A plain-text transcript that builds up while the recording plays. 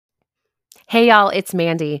Hey y'all, it's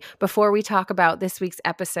Mandy. Before we talk about this week's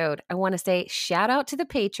episode, I want to say shout out to the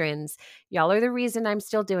patrons. Y'all are the reason I'm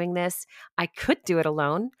still doing this. I could do it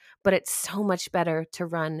alone, but it's so much better to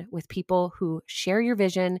run with people who share your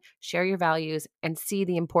vision, share your values, and see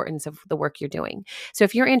the importance of the work you're doing. So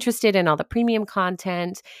if you're interested in all the premium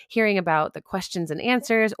content, hearing about the questions and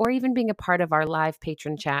answers, or even being a part of our live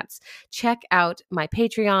patron chats, check out my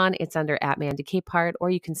Patreon. It's under @MandyCapehart, or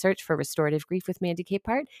you can search for Restorative Grief with Mandy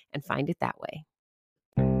Capehart and find it that way.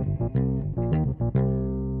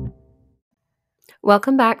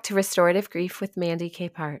 Welcome back to Restorative Grief with Mandy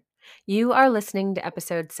Capehart. You are listening to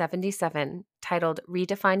episode 77, titled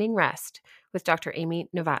Redefining Rest, with Dr. Amy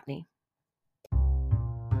Novotny.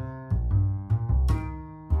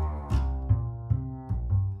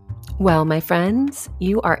 Well, my friends,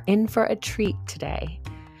 you are in for a treat today.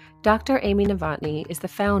 Dr. Amy Novotny is the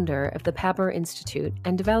founder of the PABR Institute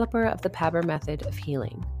and developer of the PABR method of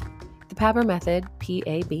healing. The PABR method,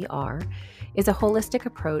 PABR, is a holistic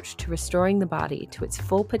approach to restoring the body to its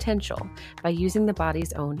full potential by using the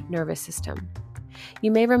body's own nervous system.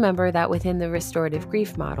 You may remember that within the restorative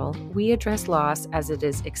grief model, we address loss as it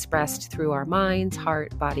is expressed through our minds,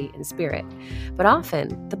 heart, body, and spirit. But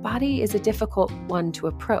often, the body is a difficult one to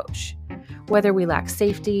approach. Whether we lack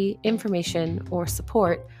safety, information, or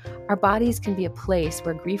support, our bodies can be a place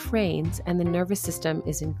where grief reigns and the nervous system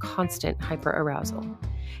is in constant hyperarousal.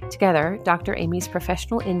 Together, Dr. Amy's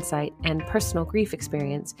professional insight and personal grief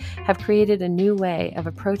experience have created a new way of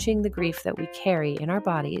approaching the grief that we carry in our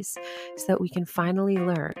bodies so that we can finally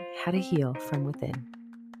learn how to heal from within.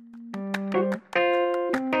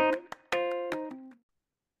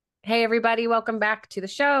 Hey, everybody, welcome back to the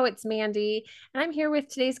show. It's Mandy, and I'm here with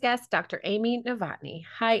today's guest, Dr. Amy Novotny.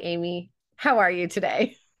 Hi, Amy. How are you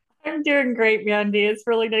today? I'm doing great, Mandy. It's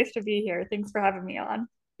really nice to be here. Thanks for having me on.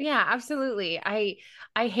 Yeah, absolutely. I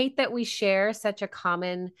hate that we share such a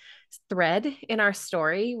common thread in our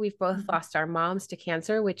story. We've both lost our moms to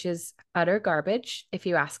cancer, which is utter garbage, if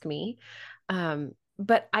you ask me.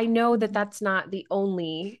 But I know that that's not the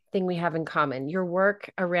only thing we have in common. Your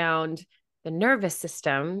work around the nervous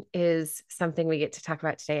system is something we get to talk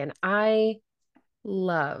about today. And I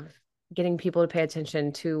love getting people to pay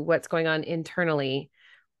attention to what's going on internally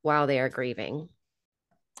while they are grieving.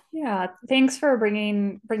 Yeah, thanks for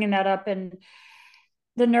bringing that up. And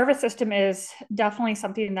the nervous system is definitely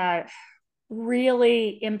something that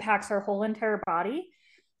really impacts our whole entire body.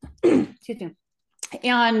 Excuse me.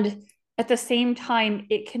 And at the same time,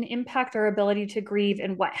 it can impact our ability to grieve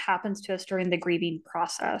and what happens to us during the grieving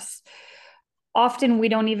process. Often we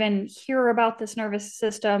don't even hear about this nervous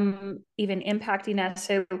system even impacting us.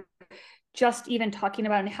 So just even talking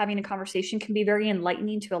about and having a conversation can be very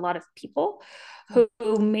enlightening to a lot of people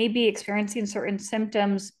who may be experiencing certain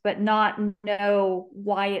symptoms but not know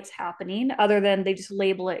why it's happening other than they just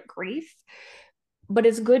label it grief. But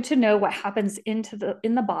it's good to know what happens in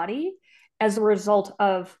the body as a result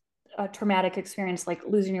of a traumatic experience like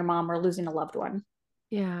losing your mom or losing a loved one.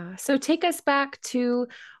 Yeah. So take us back to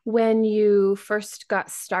when you first got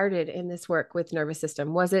started in this work with nervous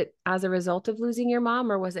system. Was it as a result of losing your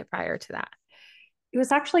mom or was it prior to that? It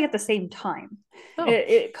was actually at the same time. Oh,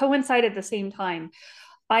 It coincided at the same time.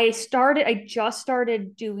 I just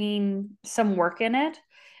started doing some work in it.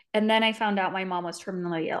 And then I found out my mom was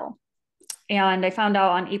terminally ill. And I found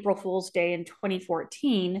out on April Fool's Day in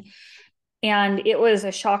 2014. And it was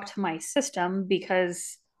a shock to my system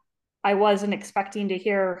because I wasn't expecting to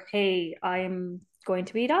hear, hey, I'm going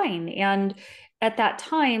to be dying. And at that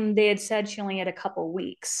time, they had said she only had a couple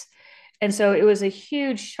weeks. And so it was a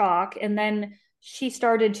huge shock. And then she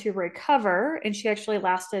started to recover, and she actually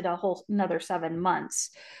lasted a whole another 7 months.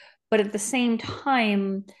 But at the same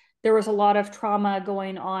time, there was a lot of trauma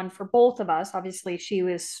going on for both of us. Obviously, she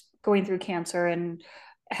was going through cancer and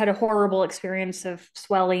had a horrible experience of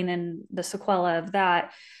swelling and the sequela of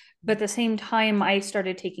that. But at the same time, I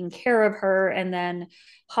started taking care of her, and then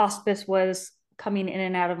hospice was coming in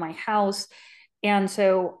and out of my house. And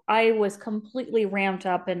so I was completely ramped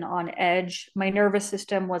up and on edge. My nervous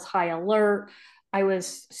system was high alert. I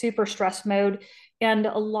was super stress mode. And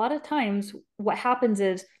a lot of times, what happens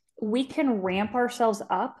is we can ramp ourselves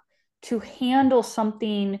up to handle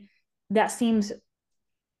something that seems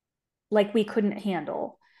like we couldn't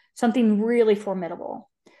handle, something really formidable.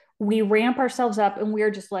 We ramp ourselves up and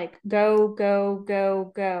we're just like, go, go,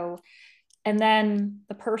 go, go. And then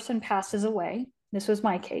the person passes away. This was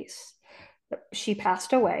my case. She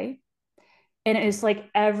passed away. And it was like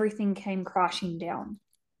everything came crashing down.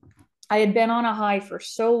 I had been on a high for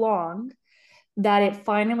so long that it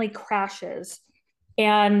finally crashes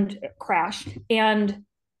and crashed. And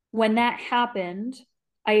when that happened,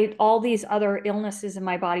 all these other illnesses in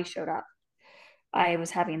my body showed up. I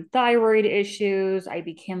was having thyroid issues. I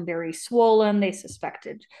became very swollen. They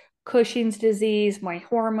suspected Cushing's disease. My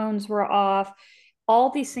hormones were off.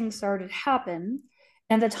 All these things started to happen.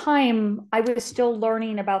 And at the time, I was still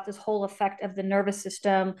learning about this whole effect of the nervous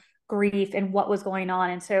system, grief, and what was going on.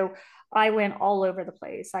 And so I went all over the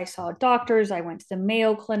place. I saw doctors. I went to the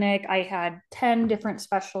Mayo Clinic. I had 10 different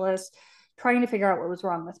specialists trying to figure out what was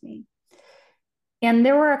wrong with me. And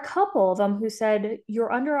there were a couple of them who said,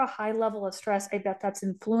 you're under a high level of stress. I bet that's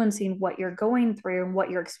influencing what you're going through and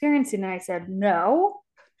what you're experiencing. And I said, no,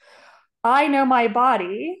 I know my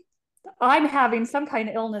body. I'm having some kind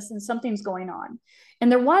of illness and something's going on.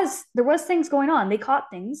 And there was things going on. They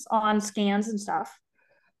caught things on scans and stuff,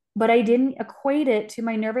 but I didn't equate it to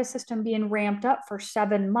my nervous system being ramped up for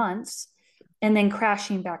 7 months and then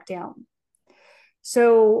crashing back down.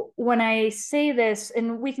 So when I say this,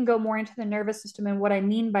 and we can go more into the nervous system and what I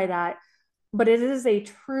mean by that, but it is a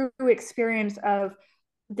true experience of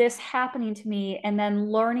this happening to me and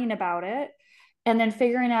then learning about it and then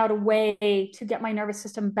figuring out a way to get my nervous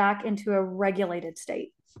system back into a regulated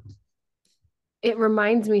state. It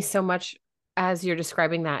reminds me so much as you're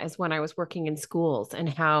describing that as when I was working in schools and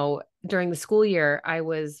how during the school year I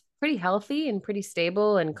was pretty healthy and pretty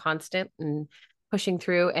stable and constant and pushing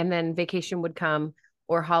through. And then vacation would come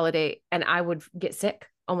or holiday and I would get sick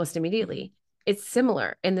almost immediately. It's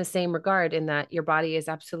similar in the same regard in that your body is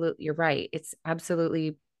absolutely, you're right. It's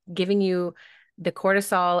absolutely giving you the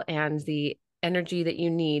cortisol and the energy that you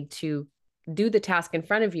need to do the task in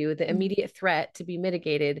front of you, the immediate threat to be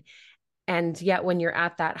mitigated. And yet when you're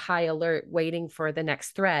at that high alert, waiting for the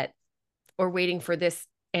next threat or waiting for this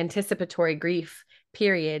anticipatory grief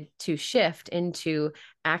period to shift into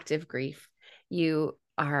active grief, you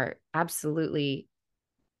are absolutely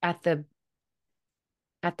at the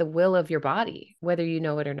will of your body, whether you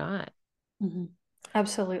know it or not. Mm-hmm.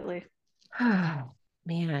 Absolutely.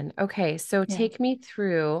 Man. Okay. So Yeah. take me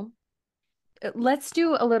through, let's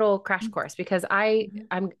do a little crash course because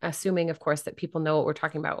I'm assuming, of course, that people know what we're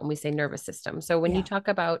talking about when we say nervous system. So when you talk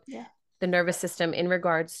about the nervous system in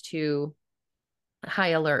regards to high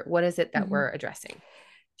alert, what is it that we're addressing?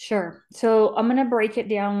 Sure. So I'm going to break it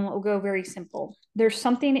down. We'll go very simple. There's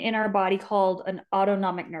something in our body called an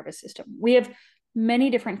autonomic nervous system. We have many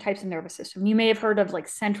different types of nervous system. You may have heard of like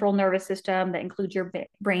central nervous system that includes your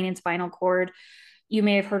brain and spinal cord. You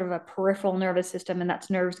may have heard of a peripheral nervous system, and that's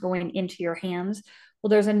nerves going into your hands. Well,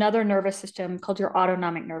 there's another nervous system called your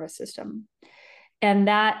autonomic nervous system, and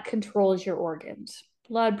that controls your organs.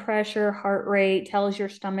 Blood pressure, heart rate, tells your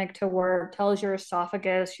stomach to work, tells your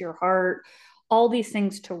esophagus, your heart, all these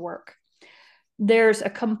things to work. There's a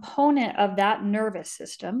component of that nervous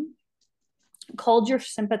system called your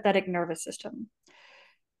sympathetic nervous system.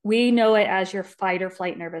 We know it as your fight or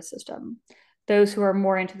flight nervous system. Those who are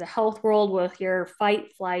more into the health world will hear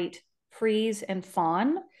fight, flight, freeze, and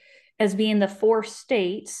fawn as being the four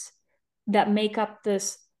states that make up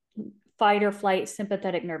this fight or flight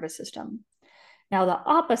sympathetic nervous system. Now, the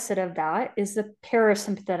opposite of that is the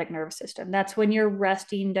parasympathetic nervous system. That's when you're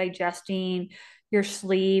resting, digesting, your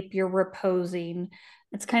sleep, you're reposing.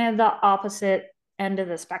 It's kind of the opposite end of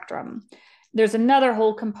the spectrum. There's another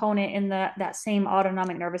whole component in that same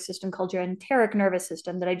autonomic nervous system called your enteric nervous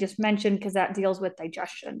system that I just mentioned because that deals with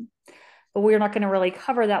digestion. But we're not going to really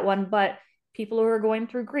cover that one. But people who are going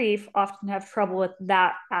through grief often have trouble with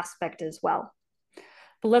that aspect as well.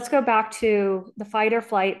 But let's go back to the fight or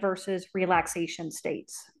flight versus relaxation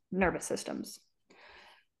states, nervous systems.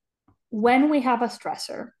 When we have a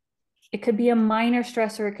stressor, it could be a minor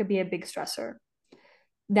stressor, it could be a big stressor.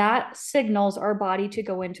 That signals our body to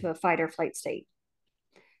go into a fight or flight state.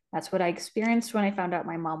 That's what I experienced when I found out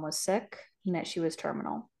my mom was sick and that she was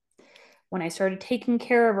terminal. When I started taking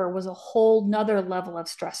care of her was a whole nother level of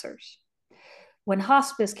stressors. When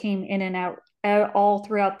hospice came in and out all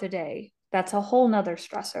throughout the day, that's a whole nother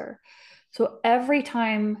stressor. So every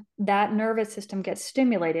time that nervous system gets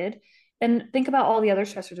stimulated, and think about all the other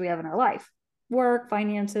stressors we have in our life, work,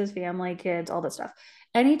 finances, family, kids, all this stuff.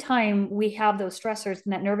 Anytime we have those stressors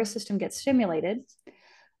and that nervous system gets stimulated,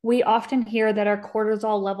 we often hear that our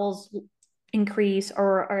cortisol levels increase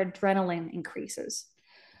or our adrenaline increases.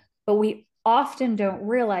 But we often don't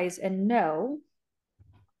realize and know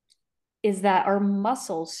is that our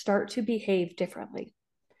muscles start to behave differently.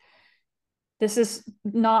 This is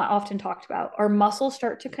not often talked about. Our muscles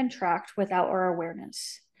start to contract without our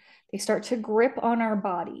awareness. They start to grip on our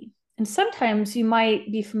body. And sometimes you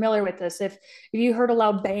might be familiar with this. If you heard a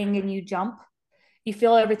loud bang and you jump, you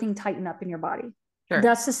feel everything tighten up in your body. Sure.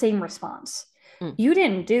 That's the same response. You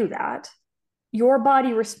didn't do that. your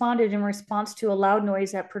body responded in response to a loud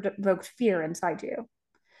noise that provoked fear inside you.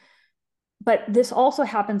 But this also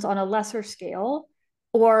happens on a lesser scale,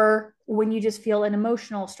 or when you just feel an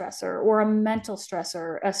emotional stressor or a mental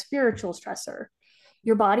stressor, a spiritual stressor.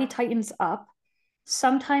 Your body tightens up.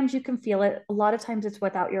 Sometimes you can feel it. A lot of times it's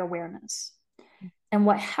without your awareness. And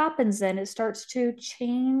what happens then, it starts to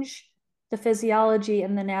change the physiology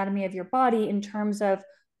and the anatomy of your body in terms of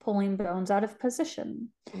pulling bones out of position.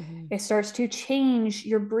 Mm-hmm. It starts to change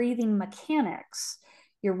your breathing mechanics.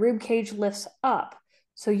 Your rib cage lifts up.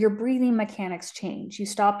 So your breathing mechanics change. You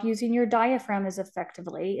stop using your diaphragm as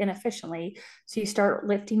effectively and efficiently. So you start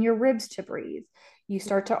lifting your ribs to breathe. You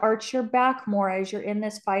start to arch your back more as you're in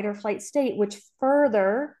this fight or flight state, which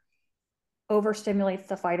further overstimulates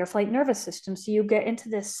the fight or flight nervous system. So you get into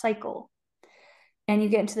this cycle, and you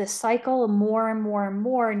get into this cycle more and more and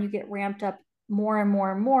more, and you get ramped up more and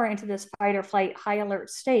more and more into this fight or flight high alert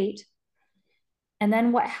state. And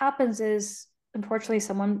then what happens is, unfortunately,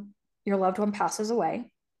 your loved one passes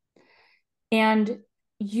away, and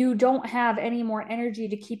you don't have any more energy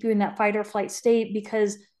to keep you in that fight or flight state,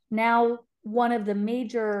 because now one of the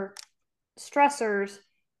major stressors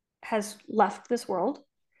has left this world.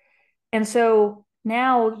 And so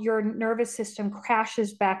now your nervous system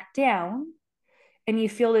crashes back down, and you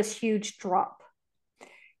feel this huge drop.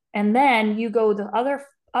 And then you go the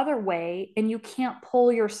other way, and you can't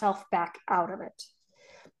pull yourself back out of it.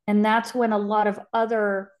 And that's when a lot of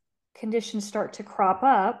other conditions start to crop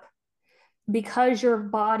up, because your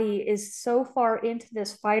body is so far into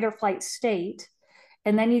this fight or flight state.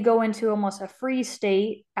 And then you go into almost a freeze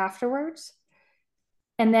state afterwards.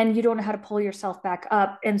 And then you don't know how to pull yourself back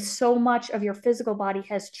up. And so much of your physical body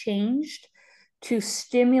has changed to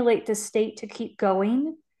stimulate the state to keep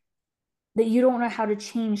going, that you don't know how to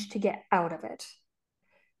change to get out of it.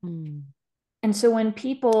 Mm. And so when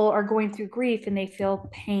people are going through grief and they feel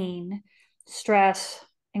pain, stress,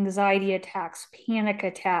 anxiety attacks, panic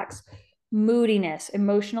attacks, moodiness,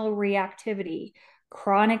 emotional reactivity,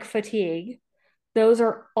 chronic fatigue, those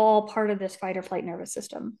are all part of this fight or flight nervous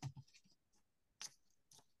system.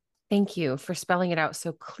 Thank you for spelling it out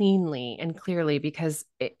so cleanly and clearly, because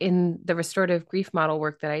in the restorative grief model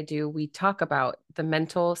work that I do, we talk about the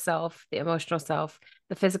mental self, the emotional self,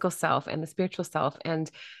 the physical self, and the spiritual self. And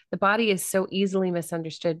the body is so easily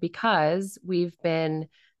misunderstood because we've been,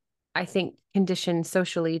 I think, conditioned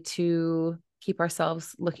socially to keep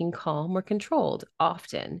ourselves looking calm or controlled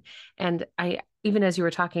often. And even as you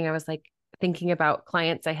were talking, I was like thinking about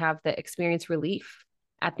clients I have that experience relief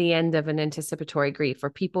at the end of an anticipatory grief,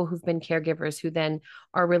 or people who've been caregivers who then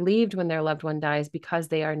are relieved when their loved one dies because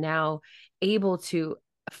they are now able to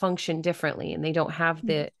function differently, and they don't have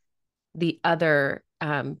the other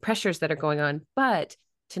pressures that are going on. But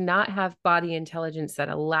to not have body intelligence that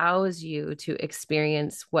allows you to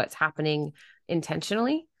experience what's happening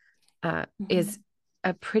intentionally is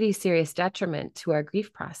a pretty serious detriment to our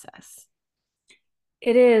grief process.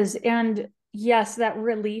 It is. And yes, that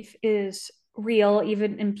relief is real,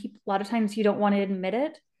 even in people. A lot of times you don't want to admit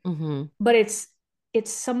it, Mm-hmm. but it's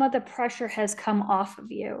some of the pressure has come off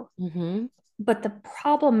of you. Mm-hmm. But the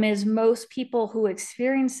problem is, most people who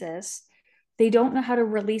experience this, they don't know how to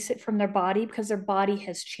release it from their body because their body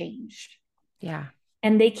has changed. Yeah.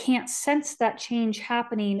 And they can't sense that change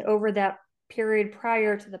happening over that period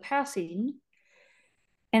prior to the passing.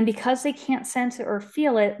 And because they can't sense it or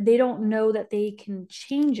feel it, they don't know that they can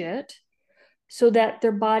change it so that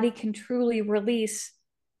their body can truly release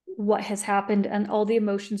what has happened and all the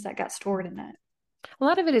emotions that got stored in it. A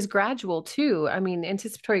lot of it is gradual too. I mean,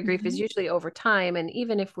 anticipatory grief is Mm-hmm. usually over time. And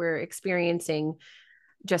even if we're experiencing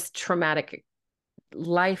just traumatic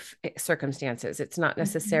life circumstances, it's not Mm-hmm.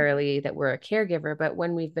 necessarily that we're a caregiver, but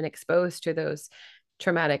when we've been exposed to those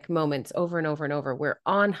traumatic moments over and over and over, we're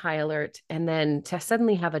on high alert. And then to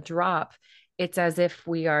suddenly have a drop, it's as if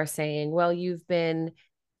we are saying, well, you've been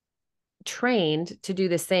trained to do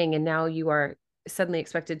this thing, and now you are suddenly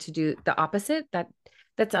expected to do the opposite.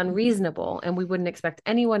 That's unreasonable, and we wouldn't expect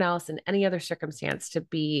anyone else in any other circumstance to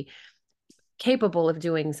be capable of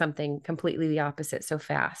doing something completely the opposite so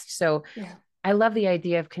fast. So Yeah. I love the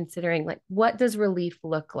idea of considering, like, what does relief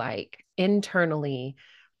look like internally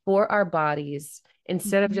for our bodies,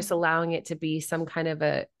 instead of Mm-hmm. just allowing it to be some kind of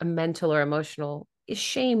a mental or emotional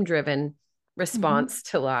shame driven Mm-hmm. response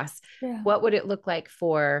to loss. Yeah. What would it look like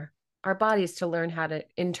for our bodies to learn how to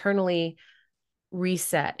internally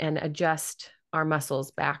reset and adjust our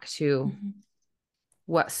muscles back to Mm-hmm.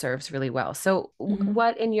 what serves really well? So Mm-hmm.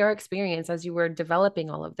 what, in your experience, as you were developing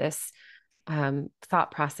all of this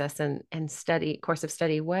thought process and study course of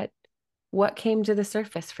study, what came to the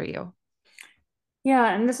surface for you?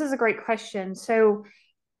 Yeah, and this is a great question. So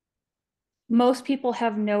most people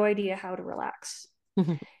have no idea how to relax.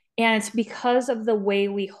 And it's because of the way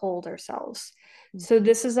we hold ourselves. So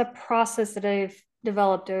this is a process that I've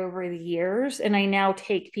developed over the years, and I now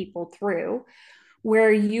take people through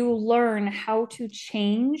where you learn how to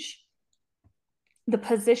change the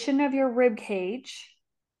position of your rib cage,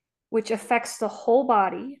 which affects the whole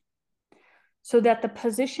body, so that the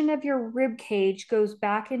position of your rib cage goes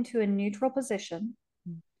back into a neutral position,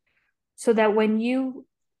 so that when you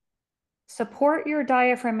support your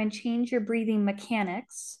diaphragm and change your breathing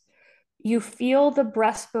mechanics, you feel the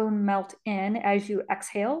breastbone melt in as you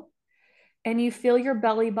exhale, and you feel your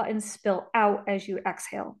belly button spill out as you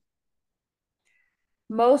exhale.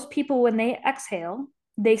 Most people, when they exhale,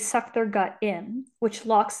 they suck their gut in, which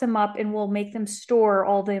locks them up and will make them store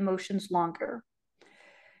all the emotions longer.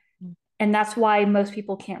 And that's why most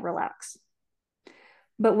people can't relax.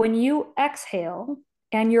 But when you exhale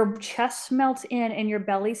and your chest melts in and your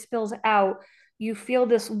belly spills out, you feel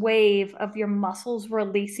this wave of your muscles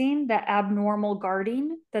releasing that abnormal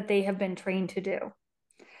guarding that they have been trained to do.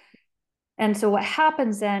 And so what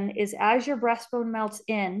happens then is as your breastbone melts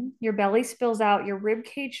in, your belly spills out, your rib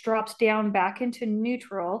cage drops down back into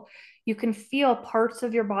neutral, you can feel parts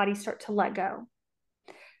of your body start to let go.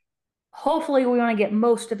 Hopefully we want to get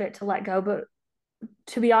most of it to let go, but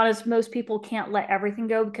to be honest, most people can't let everything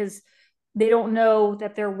go because they don't know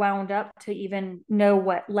that they're wound up to even know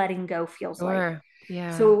what letting go feels like. Sure.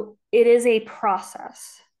 Yeah. So it is a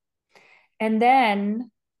process. And then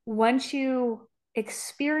once you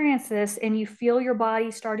experience this and you feel your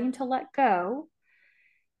body starting to let go,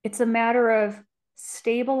 it's a matter of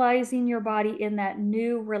stabilizing your body in that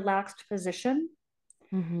new relaxed position.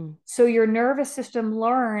 So your nervous system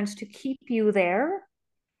learns to keep you there.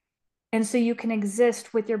 And so you can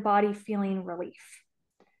exist with your body feeling relief.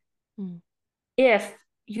 If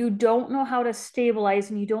you don't know how to stabilize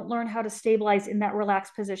and you don't learn how to stabilize in that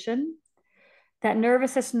relaxed position, that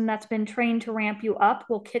nervous system that's been trained to ramp you up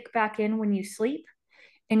will kick back in when you sleep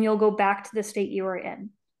and you'll go back to the state you were in.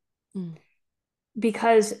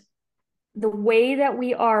 Because the way that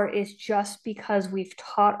we are is just because we've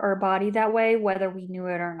taught our body that way, whether we knew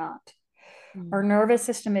it or not. Our nervous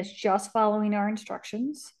system is just following our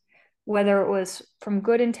instructions, whether it was from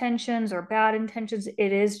good intentions or bad intentions,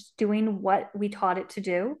 it is doing what we taught it to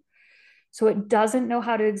do. So it doesn't know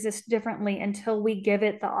how to exist differently until we give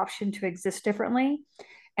it the option to exist differently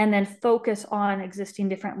and then focus on existing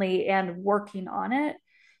differently and working on it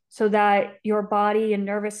so that your body and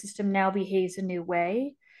nervous system now behaves a new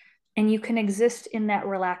way and you can exist in that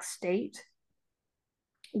relaxed state,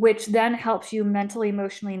 which then helps you mentally,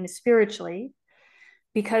 emotionally, and spiritually.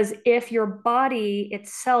 Because if your body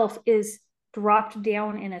itself is dropped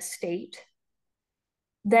down in a state,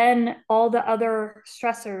 then all the other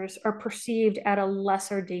stressors are perceived at a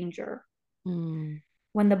lesser danger. When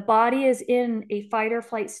the body is in a fight or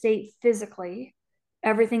flight state physically,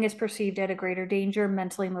 everything is perceived at a greater danger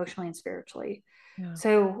mentally, emotionally, and spiritually. Yeah.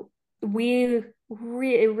 So it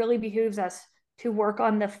really behooves us to work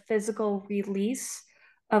on the physical release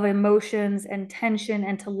of emotions and tension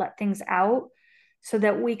and to let things out so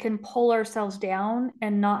that we can pull ourselves down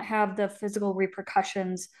and not have the physical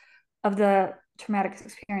repercussions of the traumatic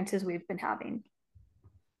experiences we've been having.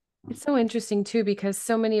 It's so interesting too, because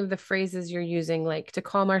so many of the phrases you're using, like to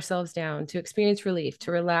calm ourselves down, to experience relief,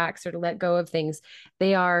 to relax, or to let go of things,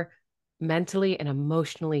 they are mentally and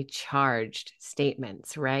emotionally charged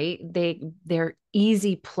statements, right? They're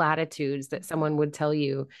easy platitudes that someone would tell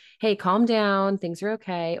you, hey, calm down, things are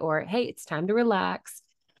okay, or hey, it's time to relax.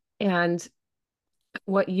 And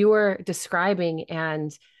what you're describing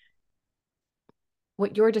is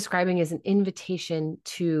an invitation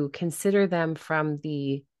to consider them from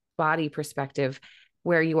the body perspective,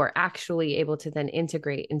 where you are actually able to then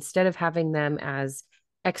integrate instead of having them as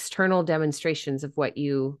external demonstrations of what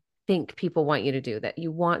you think people want you to do, that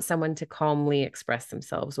you want someone to calmly express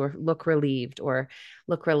themselves or look relieved or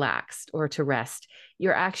look relaxed or to rest.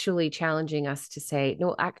 You're actually challenging us to say,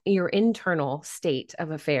 no, your internal state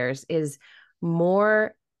of affairs is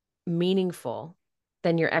more meaningful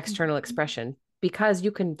than your external expression, because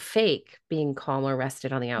you can fake being calm or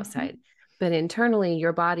rested on the outside. But internally,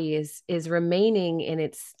 your body is remaining in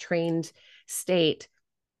its trained state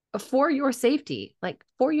for your safety, like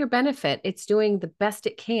for your benefit. It's doing the best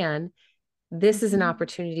it can. This is an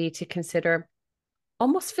opportunity to consider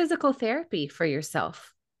almost physical therapy for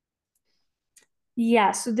yourself.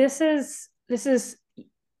 Yeah, so this is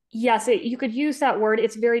yes, you could use that word.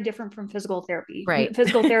 It's very different from physical therapy. Right.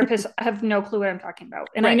 Physical therapists have no clue what I'm talking about.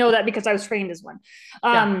 And I know that because I was trained as one.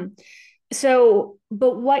 Yeah. So,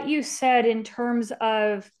 but what you said in terms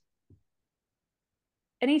of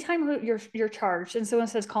anytime you're charged and someone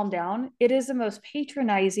says calm down, it is the most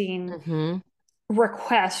patronizing Mm-hmm.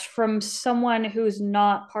 request from someone who's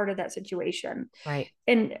not part of that situation. Right.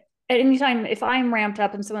 And at any time, if I'm ramped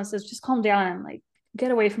up and someone says, just calm down, I'm like,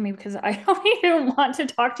 get away from me because I don't even want to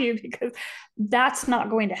talk to you because that's not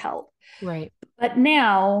going to help. Right. But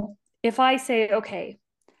now, if I say, okay,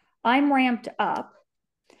 I'm ramped up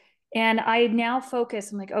and I now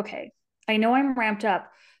focus, I'm like, okay, I know I'm ramped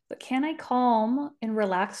up, but can I calm and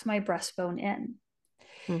relax my breastbone in?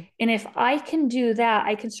 Mm. And if I can do that,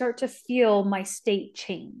 I can start to feel my state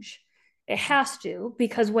change. It has to,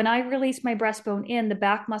 because when I release my breastbone in, the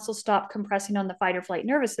back muscles stop compressing on the fight or flight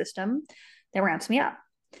nervous system. That ramps me up.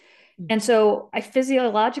 Mm. And so I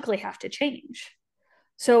physiologically have to change.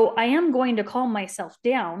 So I am going to calm myself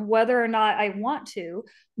down, whether or not I want to,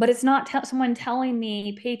 but it's not someone telling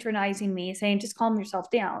me, patronizing me, saying, just calm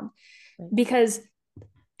yourself down. Right. Because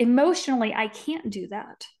emotionally, I can't do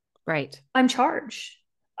that. Right. I'm charged.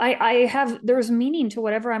 I have, there's meaning to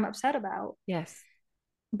whatever I'm upset about, Yes.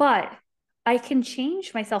 but I can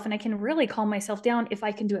change myself and I can really calm myself down if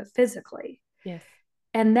I can do it physically. Yes.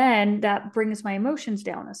 And then that brings my emotions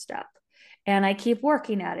down a step. And I keep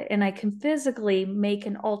working at it and I can physically make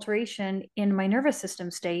an alteration in my nervous system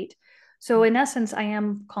state. So, in essence, I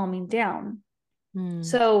am calming down. Mm.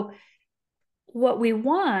 So, what we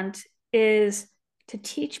want is to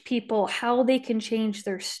teach people how they can change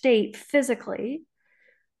their state physically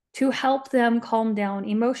to help them calm down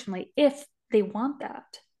emotionally if they want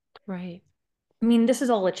that. Right. I mean, this is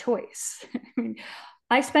all a choice. I mean,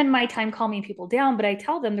 I spend my time calming people down, but I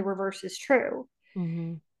tell them the reverse is true.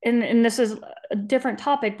 Mm-hmm. And this is a different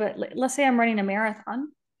topic, but let's say I'm running a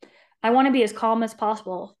marathon. I want to be as calm as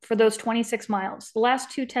possible for those 26 miles. The last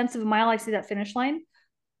 2/10 of a mile, I see that finish line.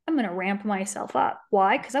 I'm going to ramp myself up.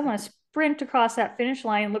 Why? Because I want to sprint across that finish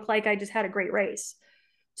line and look like I just had a great race.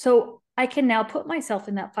 So I can now put myself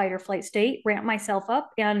in that fight or flight state, ramp myself up,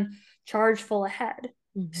 and charge full ahead.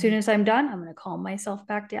 As soon Mm-hmm. as I'm done, I'm going to calm myself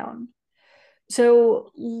back down.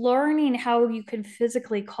 So, learning how you can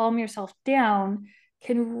physically calm yourself down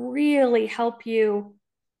can really help you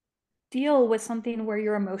deal with something where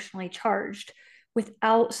you're emotionally charged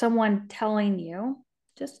without someone telling you,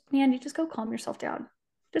 just man, you just go calm yourself down.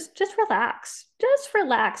 Just relax. Just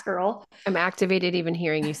relax, girl. I'm activated even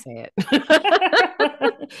hearing you say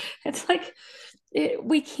it. It's like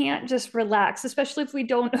we can't just relax, especially if we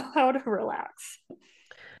don't know how to relax.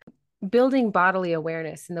 Building bodily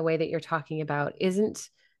awareness in the way that you're talking about isn't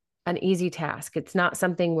an easy task. It's not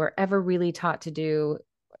something we're ever really taught to do.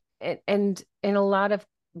 And in a lot of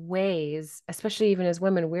ways, especially even as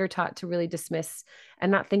women, we're taught to really dismiss and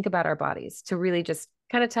not think about our bodies, to really just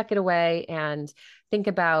kind of tuck it away and think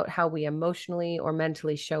about how we emotionally or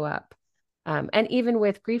mentally show up. And even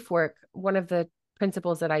with grief work, one of the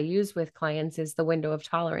principles that I use with clients is the window of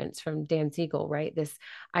tolerance from Dan Siegel, right? This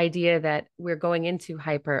idea that we're going into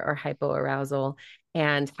hyper or hypoarousal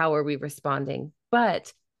and how are we responding?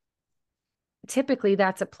 But typically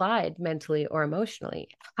that's applied mentally or emotionally.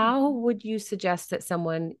 How would you suggest that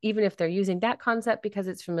someone, even if they're using that concept because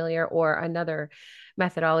it's familiar or another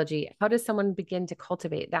methodology, how does someone begin to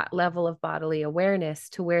cultivate that level of bodily awareness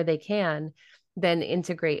to where they can then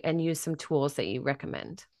integrate and use some tools that you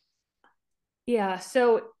recommend? Yeah,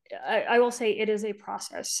 so I will say it is a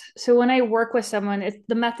process. So when I work with someone,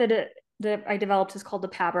 the method that I developed is called the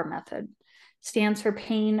PABR method. Stands for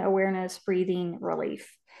pain, awareness, breathing,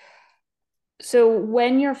 relief. So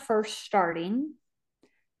when you're first starting,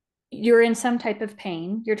 you're in some type of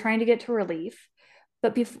pain, you're trying to get to relief,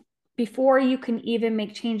 but before you can even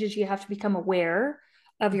make changes, you have to become aware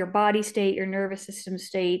of your body state, your nervous system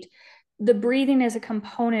state. The breathing is a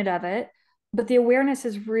component of it, but the awareness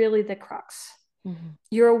is really the crux. Mm-hmm.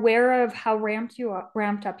 You're aware of how ramped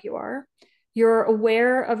up you are. You're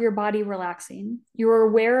aware of your body relaxing. You're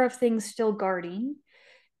aware of things still guarding,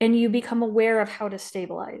 and you become aware of how to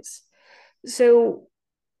stabilize. So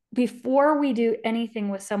before we do anything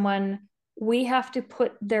with someone, we have to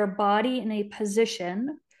put their body in a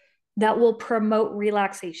position that will promote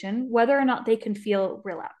relaxation, whether or not they can feel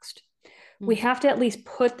relaxed. We have to at least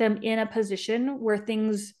put them in a position where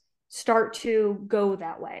things start to go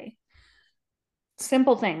that way.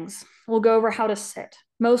 Simple things. We'll go over how to sit.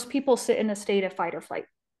 Most people sit in a state of fight or flight,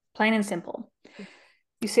 plain and simple.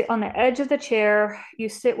 You sit on the edge of the chair, you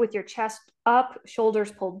sit with your chest up,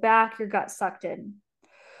 shoulders pulled back, your gut sucked in.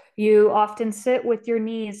 You often sit with your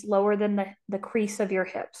knees lower than the crease of your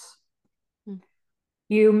hips. Mm-hmm.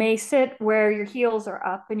 You may sit where your heels are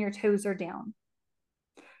up and your toes are down.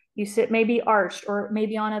 You sit maybe arched or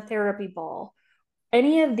maybe on a therapy ball.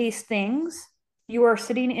 Any of these things, you are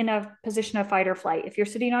sitting in a position of fight or flight. If you're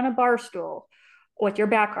sitting on a bar stool with your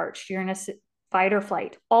back arched, you're in a fight or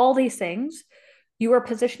flight. All these things, you are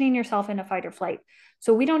positioning yourself in a fight or flight.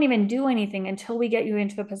 So we don't even do anything until we get you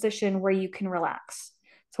into a position where you can relax.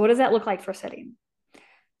 So what does that look like for sitting?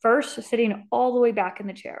 First, sitting all the way back in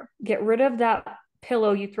the chair. Get rid of that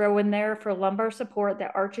pillow you throw in there for lumbar support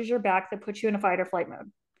that arches your back, that puts you in a fight or flight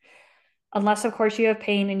mode. Unless, of course, you have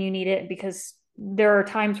pain and you need it, because there are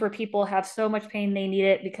times where people have so much pain they need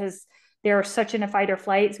it because they're such in a fight or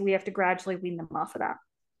flight. So we have to gradually wean them off of that.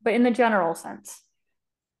 But in the general sense,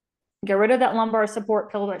 get rid of that lumbar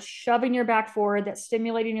support pillow that's shoving your back forward, that's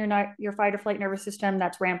stimulating your fight or flight nervous system,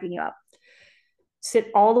 that's ramping you up. Sit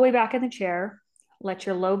all the way back in the chair. Let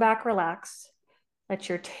your low back relax. Let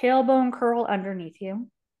your tailbone curl underneath you.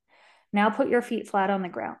 Now put your feet flat on the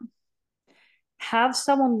ground. Have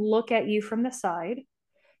someone look at you from the side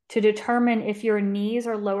to determine if your knees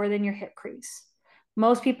are lower than your hip crease.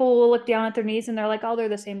 Most people will look down at their knees and they're like, oh, they're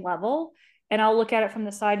the same level. And I'll look at it from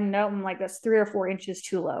the side and note, I'm like, that's 3 or 4 inches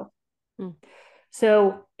too low.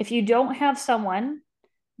 So if you don't have someone,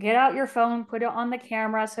 get out your phone, put it on the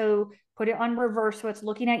camera. So put it on reverse so it's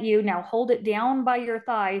looking at you. Now hold it down by your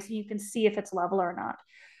thighs so you can see if it's level or not.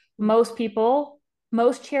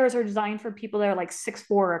 Most chairs are designed for people that are like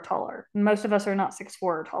 6'4" or taller. Most of us are not 6'4"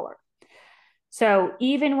 or taller. So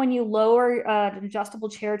even when you lower an adjustable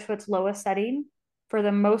chair to its lowest setting, for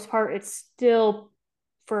the most part, it's still,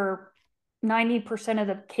 for 90% of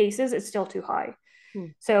the cases, it's still too high.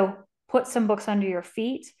 So put some books under your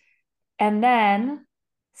feet and then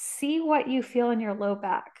see what you feel in your low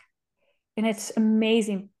back. And it's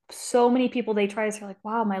amazing. So many people, they try to say like,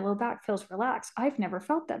 wow, my low back feels relaxed. I've never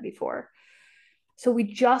felt that before. So we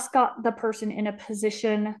just got the person in a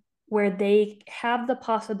position where they have the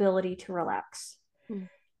possibility to relax.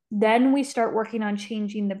 Then we start working on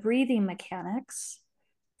changing the breathing mechanics.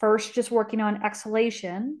 First, just working on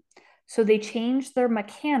exhalation. So they change their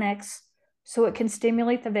mechanics so it can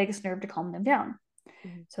stimulate the vagus nerve to calm them down.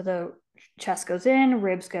 So the chest goes in,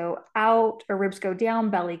 ribs go out, or ribs go down,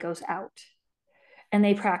 belly goes out. And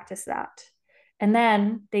they practice that. And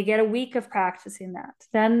then they get a week of practicing that.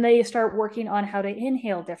 Then they start working on how to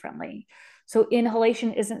inhale differently. So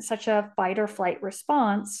inhalation isn't such a fight or flight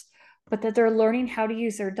response, but that they're learning how to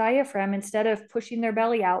use their diaphragm instead of pushing their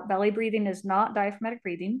belly out. Belly breathing is not diaphragmatic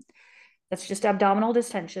breathing. That's just abdominal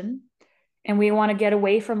distension. And we want to get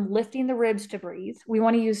away from lifting the ribs to breathe. We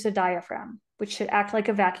want to use the diaphragm, which should act like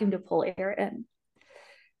a vacuum to pull air in.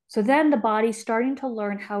 So then the body's starting to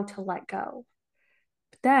learn how to let go.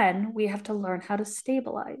 But then we have to learn how to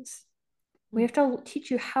stabilize. We have to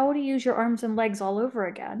teach you how to use your arms and legs all over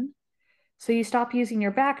again. So you stop using your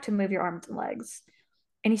back to move your arms and legs,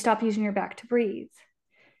 and you stop using your back to breathe.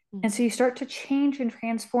 And so you start to change and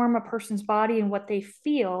transform a person's body and what they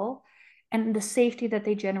feel and the safety that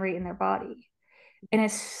they generate in their body. And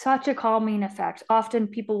it's such a calming effect. Often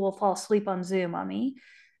people will fall asleep on Zoom on me,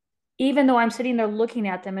 even though I'm sitting there looking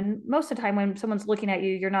at them. And most of the time when someone's looking at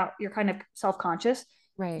you, you're kind of self-conscious.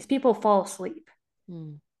 Right. These people fall asleep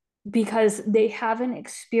because they haven't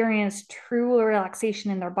experienced true relaxation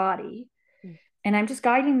in their body. And I'm just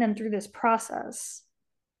guiding them through this process,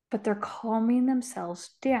 but they're calming themselves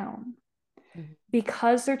down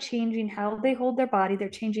because they're changing how they hold their body. They're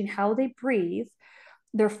changing how they breathe.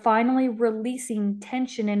 They're finally releasing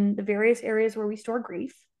tension in the various areas where we store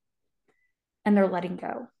grief, and they're letting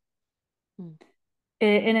go.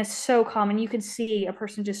 And it's so common. You can see a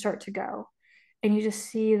person just start to go, and you just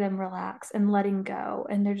see them relax and letting go.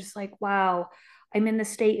 And they're just like, wow, I'm in this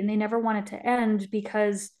state. And they never want it to end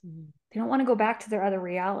because they don't want to go back to their other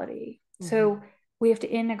reality. So we have to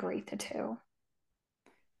integrate the two.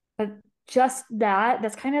 But just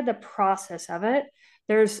that's kind of the process of it.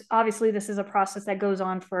 There's obviously, this is a process that goes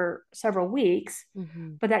on for several weeks,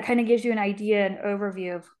 but that kind of gives you an idea, an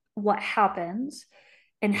overview of what happens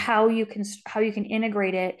and how you can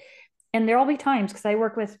integrate it. And there'll be times, because I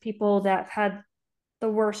work with people that have had the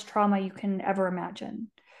worst trauma you can ever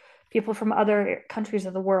imagine, people from other countries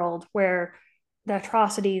of the world where the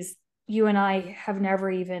atrocities you and I have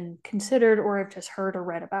never even considered or have just heard or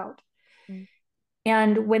read about.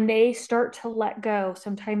 And when they start to let go,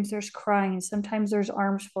 sometimes there's crying, sometimes there's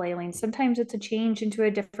arms flailing, sometimes it's a change into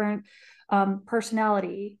a different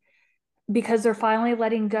personality, because they're finally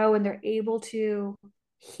letting go and they're able to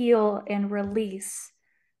heal and release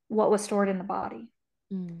what was stored in the body.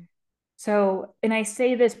 So, and I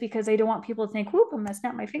say this because I don't want people to think, whoop, I'm gonna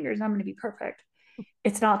snap my fingers and I'm gonna be perfect.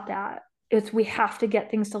 It's not that. It's we have to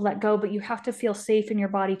get things to let go, but you have to feel safe in your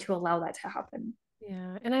body to allow that to happen.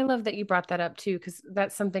 Yeah. And I love that you brought that up too, because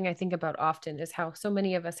that's something I think about often is how so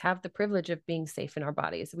many of us have the privilege of being safe in our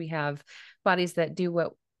bodies. We have bodies that do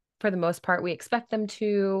what, for the most part, we expect them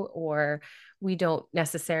to, or we don't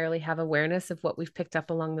necessarily have awareness of what we've picked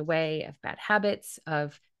up along the way of bad habits,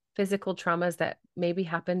 of physical traumas that maybe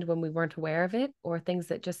happened when we weren't aware of it, or things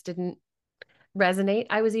that just didn't resonate.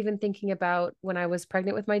 I was even thinking about when I was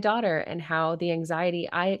pregnant with my daughter and how the anxiety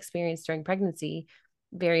I experienced during pregnancy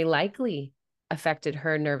very likely affected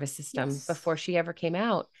her nervous system Yes. before she ever came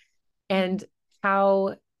out. Mm-hmm. And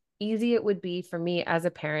how easy it would be for me as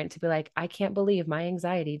a parent to be like, I can't believe my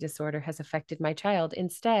anxiety disorder has affected my child,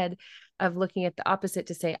 instead of looking at the opposite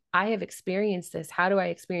to say, I have experienced this. How do I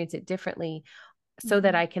experience it differently? So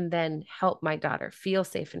that Mm-hmm. I can then help my daughter feel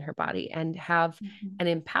safe in her body and have Mm-hmm.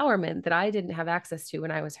 an empowerment that I didn't have access to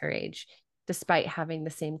when I was her age, despite having the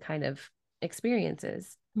same kind of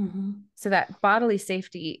experiences. Mm-hmm. So that bodily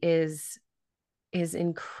safety is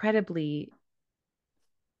incredibly,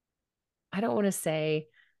 I don't want to say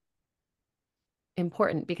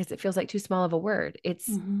important because it feels like too small of a word.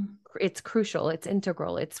 Mm-hmm. It's crucial, it's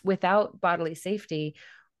integral. It's without bodily safety,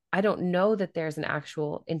 I don't know that there's an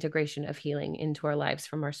actual integration of healing into our lives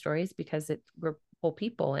from our stories because we're whole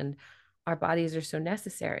people and our bodies are so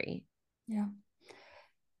necessary. Yeah.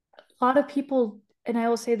 A lot of people, and I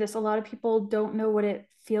will say this, a lot of people don't know what it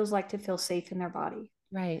feels like to feel safe in their body,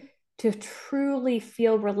 Right. to truly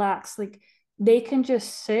feel relaxed. Like they can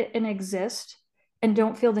just sit and exist and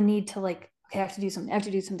don't feel the need to like, okay, I have to do something. I have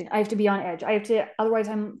to do something. I have to be on edge. I have to, otherwise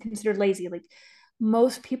I'm considered lazy. Like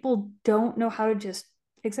most people don't know how to just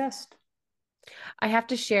exist. I have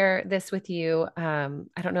to share this with you. I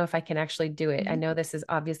don't know if I can actually do it. I Mm-hmm. know this is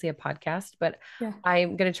obviously a podcast, but Yeah.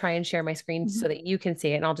 I'm going to try and share my screen so Mm-hmm. that you can see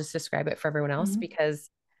it and I'll just describe it for everyone else Mm-hmm.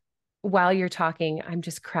 because while you're talking, I'm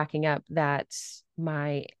just cracking up that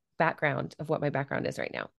my background of what my background is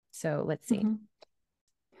right now. So let's see.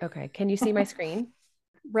 Mm-hmm. Okay. Can you see my screen?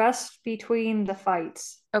 Rest between the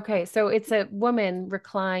fights. Okay. So it's a woman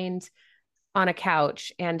reclined on a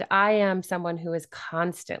couch, and I am someone who is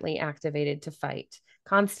constantly activated to fight,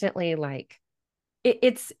 constantly like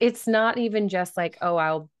it's not even just like,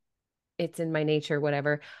 oh, it's in my nature,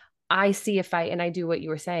 whatever. I see a fight and I do what you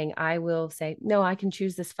were saying. I will say, no, I can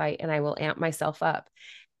choose this fight and I will amp myself up.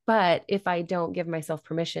 But if I don't give myself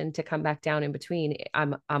permission to come back down in between,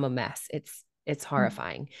 I'm a mess. It's Mm-hmm.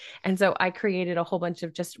 horrifying. And so I created a whole bunch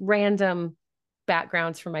of just random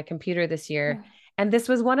backgrounds for my computer this year. Yeah. And this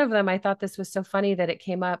was one of them. I thought this was so funny that it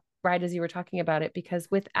came up right as you were talking about it because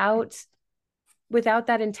without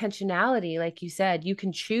that intentionality, like you said, you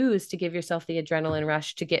can choose to give yourself the adrenaline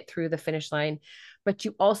rush to get through the finish line, but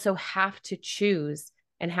you also have to choose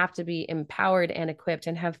and have to be empowered and equipped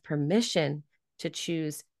and have permission to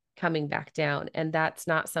choose coming back down. And that's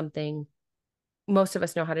not something most of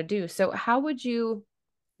us know how to do. So, how would you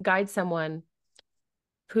guide someone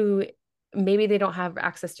who maybe they don't have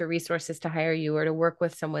access to resources to hire you or to work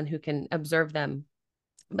with someone who can observe them?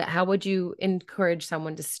 But how would you encourage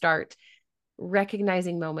someone to start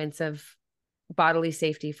recognizing moments of bodily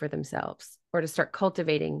safety for themselves or to start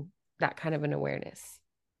cultivating that kind of an awareness?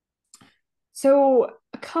 So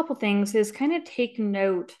a couple things is kind of take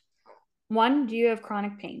note. One, do you have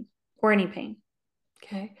chronic pain or any pain?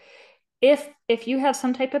 Okay. If you have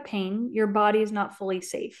some type of pain, your body is not fully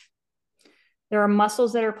safe. There are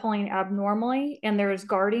muscles that are pulling abnormally, and there's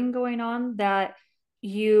guarding going on that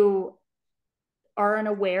you are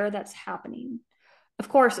unaware that's happening. Of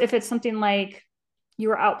course, if it's something like you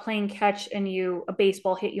were out playing catch and a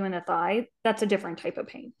baseball hit you in the thigh, that's a different type of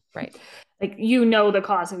pain. Right. Like you know the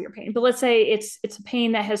cause of your pain. But let's say it's a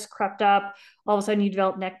pain that has crept up, all of a sudden you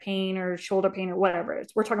develop neck pain or shoulder pain or whatever it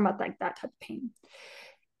is. We're talking about like that type of pain.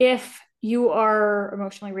 If you are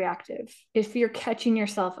emotionally reactive, if you're catching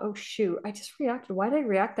yourself, oh shoot, I just reacted. Why did I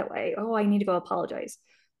react that way? Oh, I need to go apologize.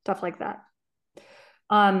 Stuff like that.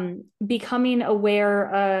 Becoming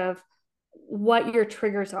aware of what your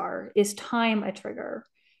triggers are. Is time a trigger?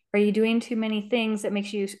 Are you doing too many things that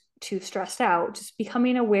makes you too stressed out? Just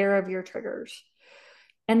becoming aware of your triggers.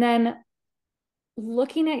 And then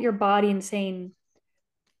looking at your body and saying,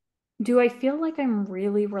 do I feel like I'm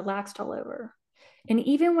really relaxed all over? And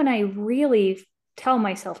even when I really tell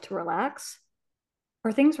myself to relax,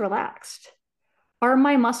 are things relaxed? Are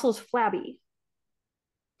my muscles flabby?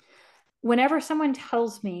 Whenever someone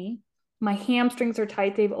tells me my hamstrings are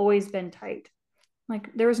tight, they've always been tight.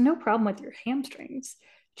 Like, there is no problem with your hamstrings.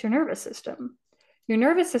 It's your nervous system. Your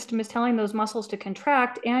nervous system is telling those muscles to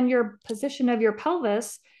contract, and your position of your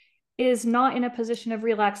pelvis is not in a position of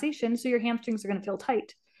relaxation. So your hamstrings are going to feel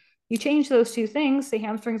tight. You change those two things, the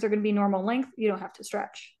hamstrings are going to be normal length. You don't have to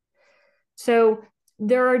stretch. So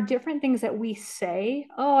there are different things that we say.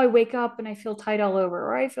 Oh, I wake up and I feel tight all over,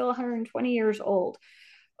 or I feel 120 years old.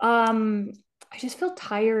 Um, I just feel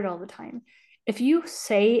tired all the time. If you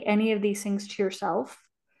say any of these things to yourself,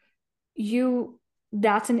 you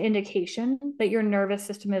that's an indication that your nervous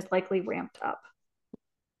system is likely ramped up.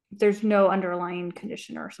 There's no underlying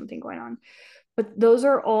condition or something going on. But those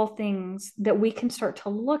are all things that we can start to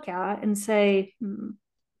look at and say,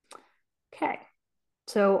 okay,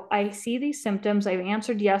 so I see these symptoms. I've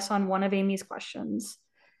answered yes on one of Amy's questions.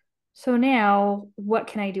 So now what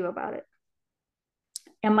can I do about it?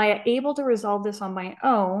 Am I able to resolve this on my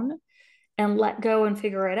own and let go and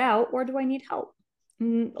figure it out, or do I need help?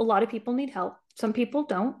 A lot of people need help. Some people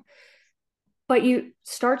don't. But you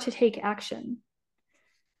start to take action.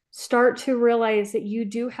 Start to realize that you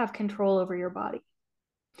do have control over your body.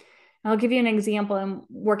 I'll give you an example. I'm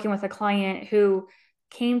working with a client who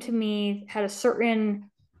came to me, had a certain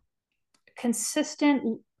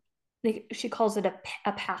consistent, she calls it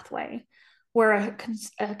a pathway, where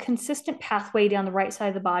a consistent pathway down the right side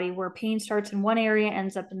of the body where pain starts in one area,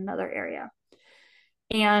 ends up in another area.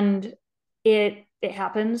 And it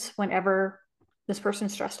happens whenever this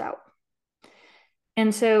person's stressed out.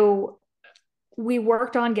 And so we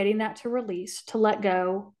worked on getting that to release, to let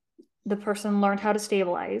go. The person learned how to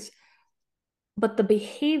stabilize, but the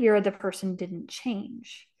behavior of the person didn't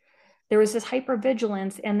change. There was this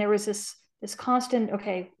hypervigilance, and there was this constant,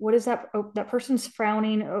 okay, what is that? Oh, that person's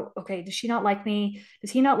frowning. Oh, okay, does she not like me?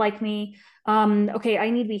 Does he not like me? Okay, I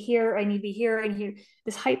need to be here. I need to be here. And here,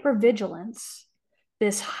 this hypervigilance,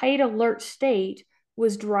 this height alert state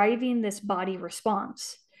was driving this body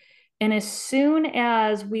response. And as soon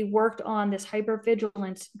as we worked on this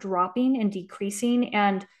hypervigilance dropping and decreasing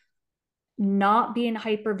and not being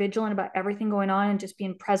hypervigilant about everything going on and just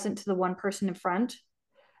being present to the one person in front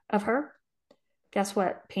of her, guess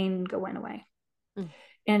what? Pain went away. Mm.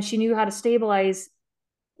 And she knew how to stabilize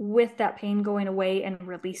with that pain going away and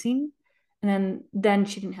releasing. And then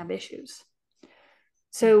she didn't have issues.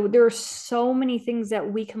 So there are so many things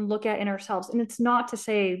that we can look at in ourselves. And it's not to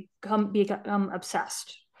say become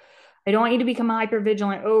obsessed. I don't want you to become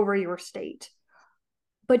hypervigilant over your state.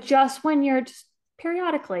 But just when you're just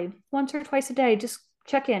periodically, once or twice a day, just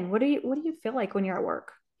check in. What do you feel like when you're at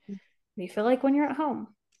work? What do you feel like when you're at home?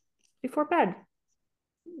 Before bed?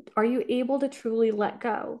 Are you able to truly let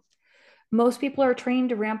go? Most people are trained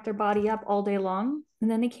to ramp their body up all day long, and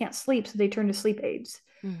then they can't sleep, so they turn to sleep aids.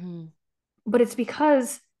 Mm-hmm. But it's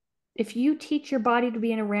because if you teach your body to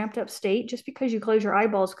be in a ramped up state, just because you close your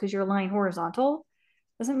eyeballs because you're lying horizontal,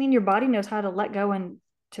 doesn't mean your body knows how to let go and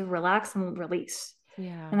to relax and release.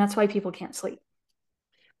 Yeah. And that's why people can't sleep.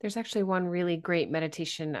 There's actually one really great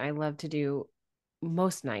meditation I love to do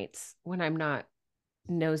most nights when I'm not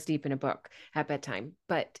nose deep in a book at bedtime,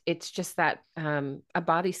 but it's just that a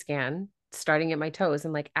body scan starting at my toes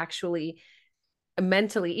and like actually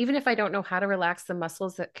mentally, even if I don't know how to relax the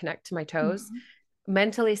muscles that connect to my toes,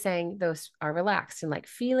 mentally saying those are relaxed and like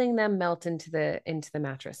feeling them melt into the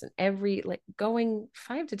mattress, and every like going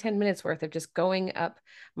 5 to 10 minutes worth of just going up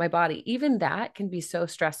my body. Even that can be so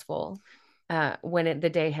stressful when the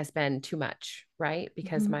day has been too much, right?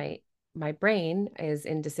 Because my brain is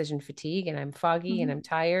in decision fatigue and I'm foggy and I'm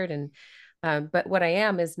tired. And, but what I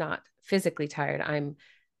am is not physically tired. I'm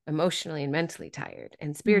emotionally and mentally tired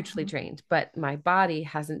and spiritually drained, but my body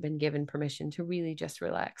hasn't been given permission to really just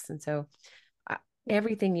relax. And so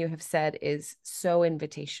everything you have said is so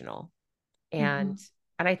invitational. And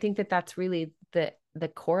I think that that's really the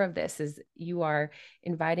core of this is you are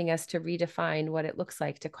inviting us to redefine what it looks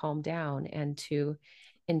like to calm down and to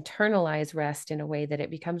internalize rest in a way that it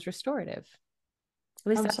becomes restorative. At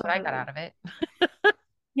least that's what I got out of it.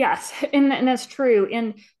 Yes. And that's true.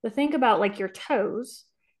 And the thing about like your toes,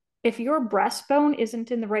 if your breastbone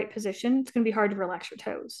isn't in the right position, it's going to be hard to relax your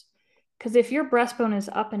toes. Because if your breastbone is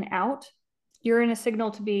up and out, you're in a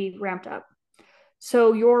signal to be ramped up.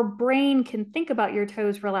 So your brain can think about your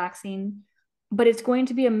toes relaxing, but it's going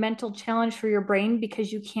to be a mental challenge for your brain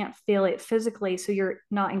because you can't feel it physically. So you're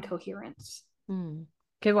not in coherence.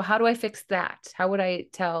 Okay, well, how do I fix that? How would I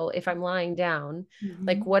tell if I'm lying down,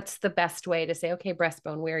 like what's the best way to say, okay,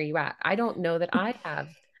 breastbone, where are you at? I don't know that I have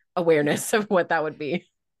awareness of what that would be.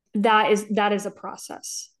 That is a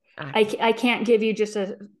process. I can't give you just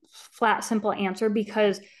a flat, simple answer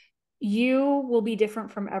because you will be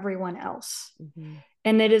different from everyone else.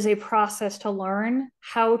 And it is a process to learn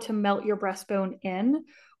how to melt your breastbone in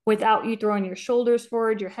without you throwing your shoulders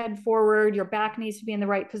forward, your head forward, your back needs to be in the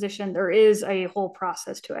right position. There is a whole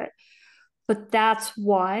process to it. But that's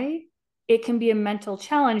why it can be a mental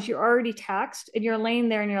challenge. You're already taxed and you're laying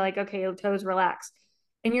there and you're like, okay, your toes relax.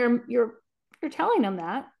 And you're You're telling them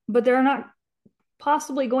that, but they're not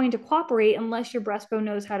possibly going to cooperate unless your breastbone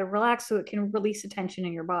knows how to relax so it can release the tension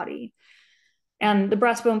in your body. And the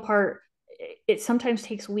breastbone part, it sometimes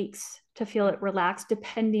takes weeks to feel it relax,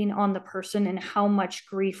 depending on the person and how much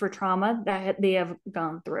grief or trauma that they have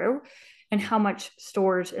gone through and how much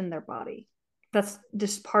stores in their body. That's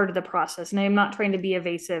just part of the process. And I'm not trying to be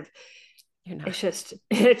evasive. It's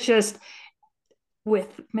just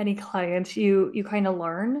with many clients, you kind of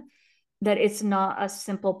learn that it's not a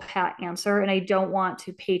simple pat answer. And I don't want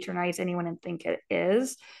to patronize anyone and think it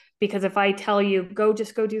is, because if I tell you,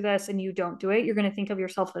 just go do this and you don't do it, you're going to think of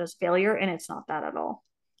yourself as failure. And it's not that at all.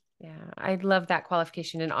 Yeah. I love that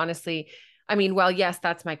qualification. And honestly, I mean, well, yes,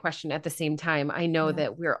 that's my question. At the same time, I know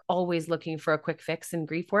that we're always looking for a quick fix in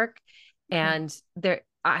grief work. And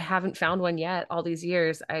I haven't found one yet all these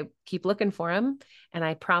years. I keep looking for them, and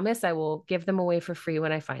I promise I will give them away for free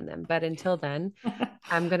when I find them. But until then,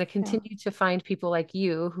 I'm going to continue to find people like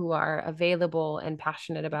you who are available and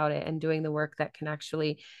passionate about it and doing the work that can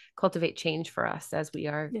actually cultivate change for us as we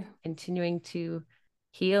are continuing to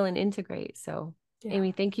heal and integrate. So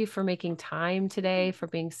Amy, thank you for making time today, for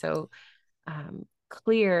being so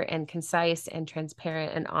clear and concise and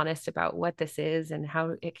transparent and honest about what this is and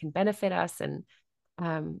how it can benefit us. And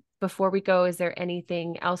before we go, is there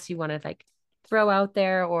anything else you want to like throw out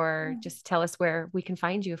there, or just tell us where we can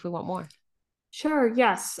find you if we want more? Sure.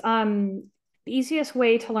 Yes. The easiest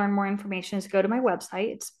way to learn more information is go to my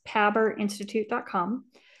website. It's paberinstitute.com.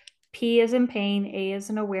 P as in pain, A as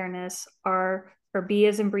in awareness, B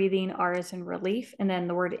as in breathing, R as in relief, and then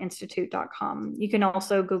the word institute.com. You can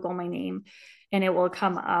also Google my name and it will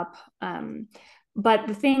come up. But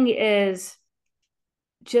the thing is,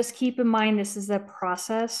 just keep in mind, this is a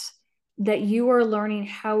process that you are learning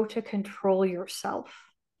how to control yourself.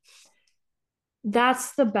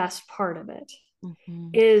 That's the best part of it.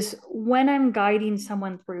 Is when I'm guiding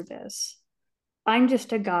someone through this, I'm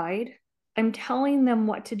just a guide. I'm telling them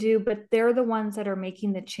what to do, but they're the ones that are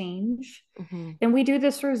making the change. And we do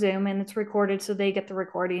this through Zoom, and it's recorded, so they get the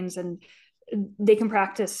recordings and they can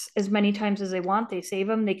practice as many times as they want. They save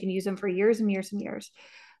them. They can use them for years and years and years.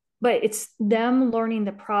 But it's them learning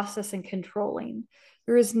the process and controlling.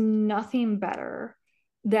 There is nothing better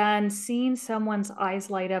than seeing someone's eyes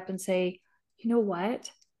light up and say, you know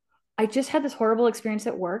what? I just had this horrible experience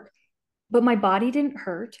at work, but my body didn't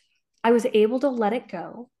hurt. I was able to let it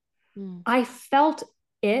go. I felt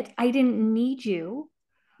it. I didn't need you.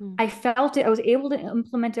 I felt it. I was able to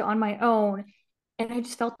implement it on my own. And I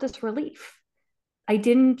just felt this relief. I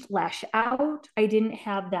didn't lash out. I didn't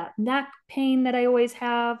have that neck pain that I always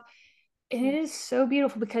have. And it is so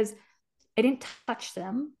beautiful because I didn't touch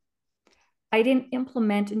them. I didn't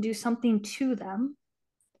implement and do something to them.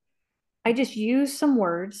 I just used some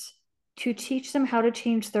words to teach them how to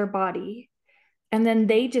change their body. And then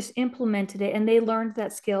they just implemented it and they learned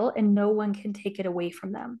that skill, and no one can take it away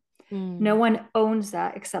from them. No one owns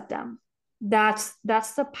that except them. That's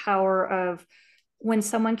the power of when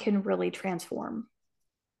someone can really transform.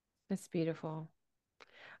 That's beautiful.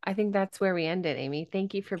 I think that's where we end it, Amy.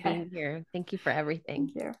 Thank you for being here. Thank you for everything.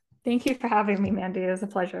 Thank you. Thank you for having me, Mandy. It was a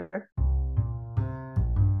pleasure.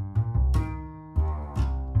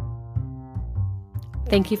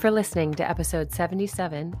 Thank you for listening to episode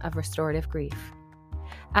 77 of Restorative Grief.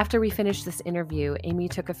 After we finished this interview, Amy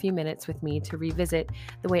took a few minutes with me to revisit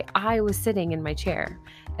the way I was sitting in my chair,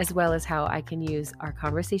 as well as how I can use our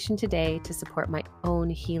conversation today to support my own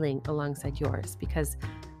healing alongside yours, because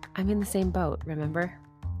I'm in the same boat, remember?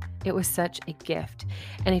 It was such a gift.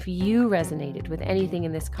 And if you resonated with anything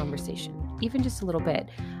in this conversation, even just a little bit,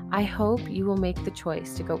 I hope you will make the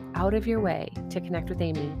choice to go out of your way to connect with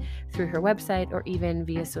Amy through her website or even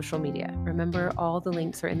via social media. Remember, all the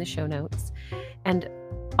links are in the show notes. And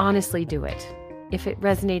honestly, do it if it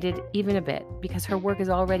resonated even a bit, because her work is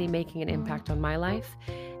already making an impact on my life,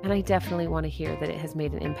 and I definitely want to hear that it has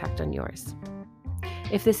made an impact on yours.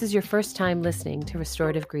 If this is your first time listening to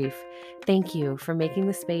Restorative Grief, thank you for making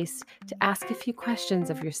the space to ask a few questions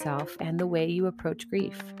of yourself and the way you approach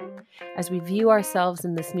grief. As we view ourselves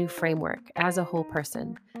in this new framework as a whole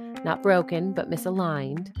person, not broken but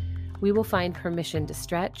misaligned, we will find permission to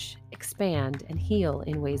stretch, expand, and heal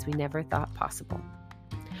in ways we never thought possible.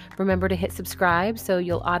 Remember to hit subscribe so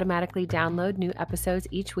you'll automatically download new episodes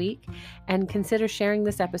each week, and consider sharing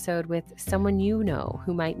this episode with someone you know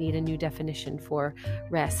who might need a new definition for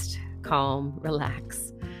rest, calm,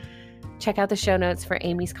 relax. Check out the show notes for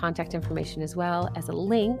Amy's contact information, as well as a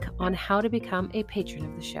link on how to become a patron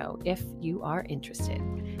of the show if you are interested,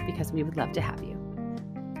 because we would love to have you.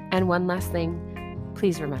 And one last thing,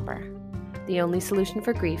 please remember, the only solution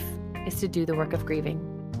for grief is to do the work of grieving.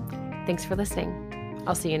 Thanks for listening.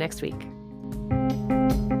 I'll see you next week.